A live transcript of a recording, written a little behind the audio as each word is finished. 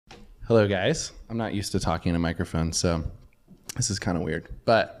Hello, guys. I'm not used to talking in a microphone, so this is kind of weird.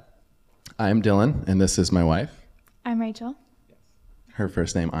 But I'm Dylan, and this is my wife. I'm Rachel. Her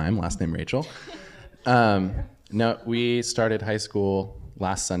first name last name Rachel. No, we started high school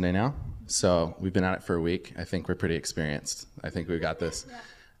last Sunday now, so we've been at it for a week. I think we're pretty experienced. I think we got this.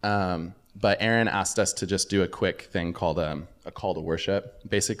 Yeah. But Aaron asked us to just do a quick thing called a call to worship.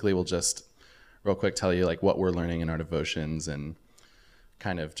 Basically, we'll just real quick tell you like what we're learning in our devotions and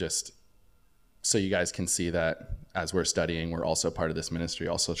kind of just so you guys can see that as we're studying, we're also part of this ministry,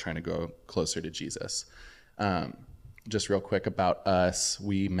 also trying to go closer to Jesus. Just real quick about us,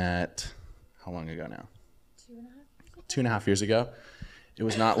 we met, how long ago now? 2.5 years ago. It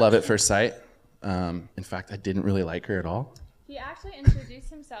was not love at first sight. In fact, I didn't really like her at all. He actually introduced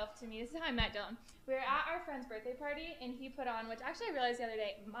himself to me. This is how I met Dylan. We were at our friend's birthday party, and he put on, which actually I realized the other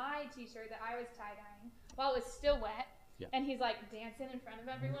day, my t-shirt that I was tie-dyeing while it was still wet. Yeah. And he's like dancing in front of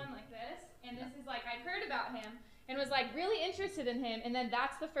everyone like this. And this is like, I'd heard about him and was like really interested in him. And then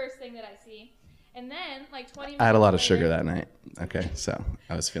that's the first thing that I see. And then like 20 minutes I had a lot of later, sugar that night. Okay, so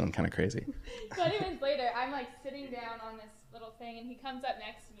I was feeling kind of crazy. 20 minutes later, I'm like sitting down on this little thing, and he comes up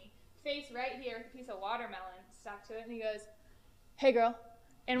next to me, face right here with a piece of watermelon stuck to it, and he goes, "Hey, girl,"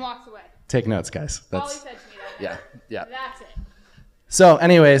 and walks away. Take notes, guys. All he said to me that night. Yeah. That's it. So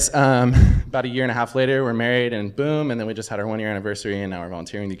anyways, about 1.5 years later, we're married, and boom, and then we just had our 1-year anniversary, and now we're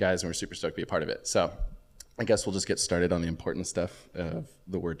volunteering with you guys, and we're super stoked to be a part of it. So I guess we'll just get started on the important stuff of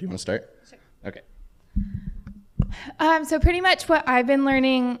the word. Do you want to start? Sure. Okay. So pretty much what I've been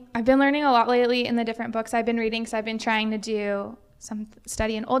learning a lot lately in the different books I've been reading, because I've been trying to do some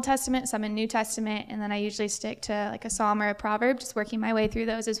study in Old Testament, some in New Testament, and then I usually stick to like a Psalm or a proverb, just working my way through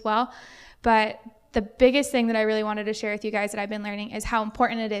those as well. But the biggest thing that I really wanted to share with you guys that I've been learning is how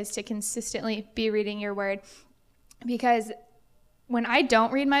important it is to consistently be reading your word. Because when I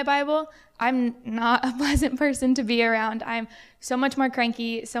don't read my Bible, I'm not a pleasant person to be around. I'm so much more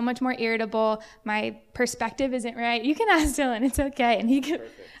cranky, so much more irritable. My perspective isn't right. You can ask Dylan, it's okay. And he can.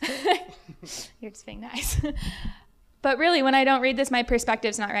 You're just being nice. But really, when I don't read this, my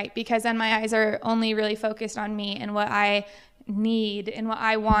perspective's not right, because then my eyes are only really focused on me and what I need and what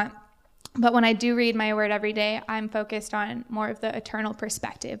I want. But when I do read my word every day, I'm focused on more of the eternal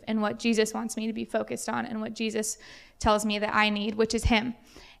perspective and what Jesus wants me to be focused on and what Jesus tells me that I need, which is him.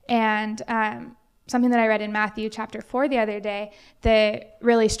 And something that I read in Matthew chapter 4 the other day that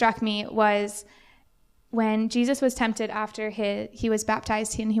really struck me was when Jesus was tempted after he was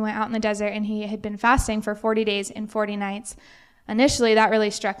baptized and he went out in the desert and he had been fasting for 40 days and 40 nights. Initially, that really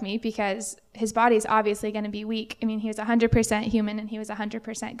struck me because his body's obviously going to be weak. I mean, he was 100% human and he was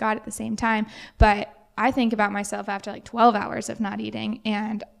 100% God at the same time. But I think about myself after like 12 hours of not eating,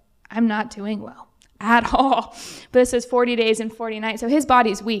 and I'm not doing well at all. But this is 40 days and 40 nights, so his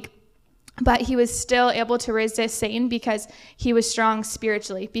body's weak. But he was still able to resist Satan because he was strong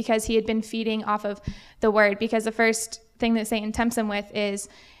spiritually, because he had been feeding off of the word. Because the first thing that Satan tempts him with is,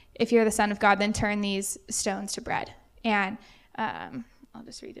 if you're the Son of God, then turn these stones to bread. And I'll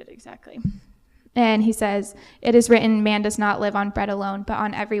just read it exactly. And he says, "It is written, man does not live on bread alone, but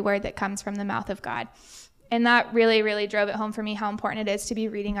on every word that comes from the mouth of God." And that really, really drove it home for me how important it is to be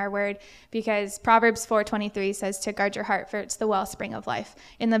reading our word, because Proverbs 4:23 says to guard your heart, for it's the wellspring of life.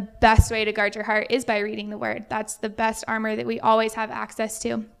 And the best way to guard your heart is by reading the word. That's the best armor that we always have access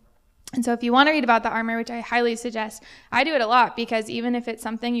to. And so if you want to read about the armor, which I highly suggest, I do it a lot, because even if it's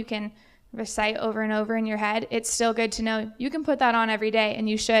something you can recite over and over in your head, it's still good to know you can put that on every day, and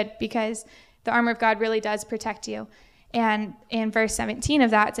you should, because the armor of God really does protect you. And in verse 17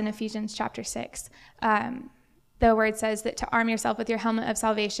 of that, it's in Ephesians chapter 6. The word says that to arm yourself with your helmet of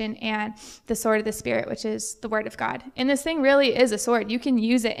salvation and the sword of the Spirit, which is the word of God. And this thing really is a sword. You can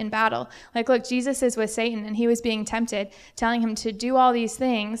use it in battle. Like, look, Jesus is with Satan, and he was being tempted, telling him to do all these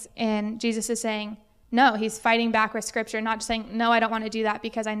things. And Jesus is saying, no. He's fighting back with scripture, not just saying, no, I don't want to do that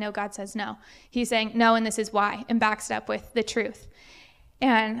because I know God says no. He's saying, no, and this is why, and backs it up with the truth.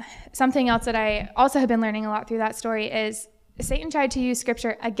 And something else that I also have been learning a lot through that story is Satan tried to use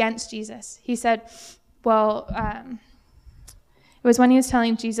scripture against Jesus. He said, well, it was when he was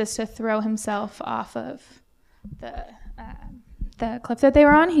telling Jesus to throw himself off of the cliff that they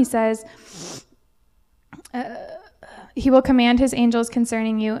were on. He says, he will command his angels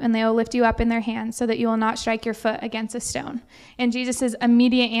concerning you, and they will lift you up in their hands so that you will not strike your foot against a stone. And Jesus'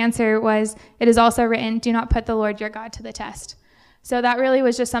 immediate answer was, it is also written, do not put the Lord your God to the test. So that really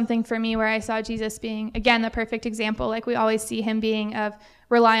was just something for me where I saw Jesus being, again, the perfect example, like we always see him being, of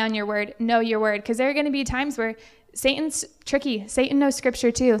rely on your word, know your word. Because there are going to be times where Satan's tricky. Satan knows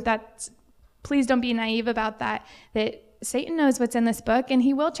scripture too. Please don't be naive about that Satan knows what's in this book, and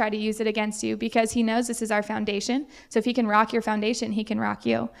he will try to use it against you because he knows this is our foundation. So if he can rock your foundation, he can rock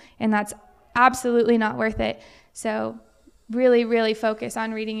you. And that's absolutely not worth it. So really, really focus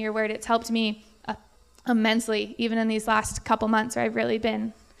on reading your word. It's helped me immensely, even in these last couple months where I've really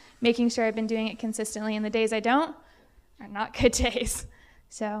been making sure I've been doing it consistently. And the days I don't are not good days.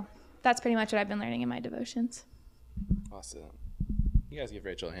 So that's pretty much what I've been learning in my devotions. Awesome. You guys give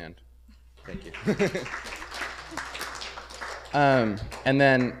Rachel a hand. Thank you. And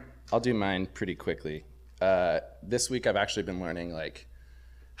then I'll do mine pretty quickly. This week I've actually been learning like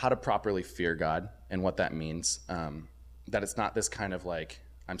how to properly fear God and what that means. That it's not this kind of like,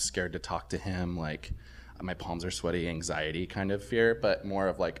 I'm scared to talk to him, like my palms are sweaty, anxiety kind of fear, but more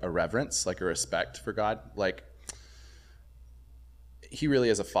of like a reverence, like a respect for God. Like he really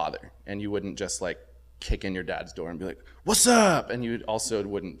is a father, and you wouldn't just like kick in your dad's door and be like, what's up? And you also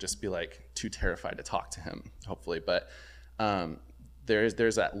wouldn't just be like too terrified to talk to him, hopefully. But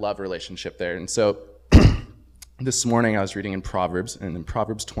there's that love relationship there. And so this morning I was reading in Proverbs, and in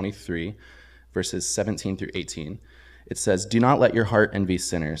Proverbs 23, verses 17 through 18, it says, "Do not let your heart envy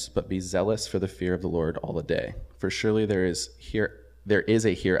sinners, but be zealous for the fear of the Lord all the day. For surely there is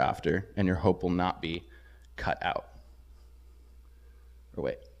a hereafter, and your hope will not be cut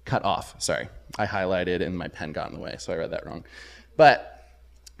off. Sorry, I highlighted and my pen got in the way, so I read that wrong. But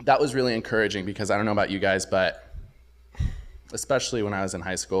that was really encouraging because I don't know about you guys, but especially when I was in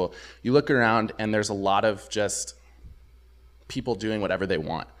high school, you look around and there's a lot of just people doing whatever they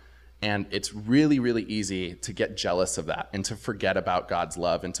want. And it's really, really easy to get jealous of that and to forget about God's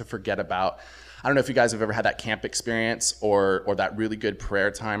love and to forget about, I don't know if you guys have ever had that camp experience or that really good prayer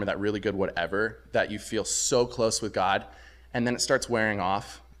time or that really good whatever, that you feel so close with God and then it starts wearing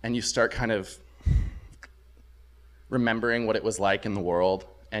off and you start kind of remembering what it was like in the world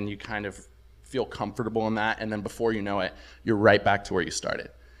and you kind of feel comfortable in that. And then before you know it, you're right back to where you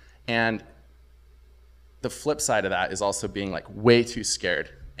started. And the flip side of that is also being like way too scared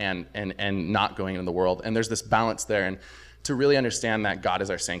and not going into the world. And there's this balance there. And to really understand that God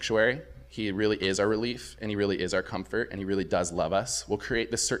is our sanctuary, he really is our relief, and he really is our comfort, and he really does love us, will create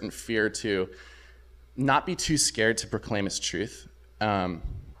this certain fear to not be too scared to proclaim his truth, and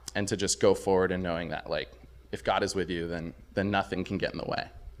to just go forward and knowing that like if God is with you, then nothing can get in the way.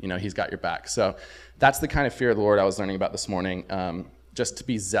 You know, he's got your back. So that's the kind of fear of the Lord I was learning about this morning. Just to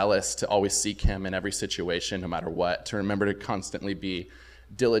be zealous, to always seek him in every situation, no matter what, to remember to constantly be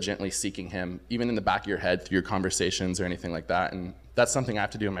diligently seeking him, even in the back of your head through your conversations or anything like that. And that's something I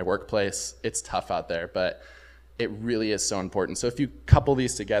have to do in my workplace. It's tough out there, but it really is so important. So if you couple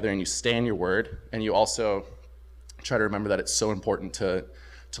these together and you stay in your word, and you also try to remember that it's so important to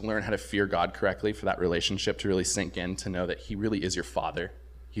learn how to fear God correctly, for that relationship to really sink in, to know that he really is your father.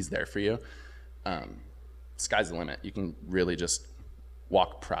 He's there for you. Sky's the limit. You can really just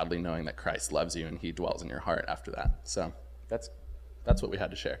walk proudly knowing that Christ loves you and he dwells in your heart after that. So that's what we had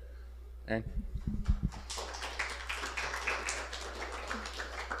to share. Aaron?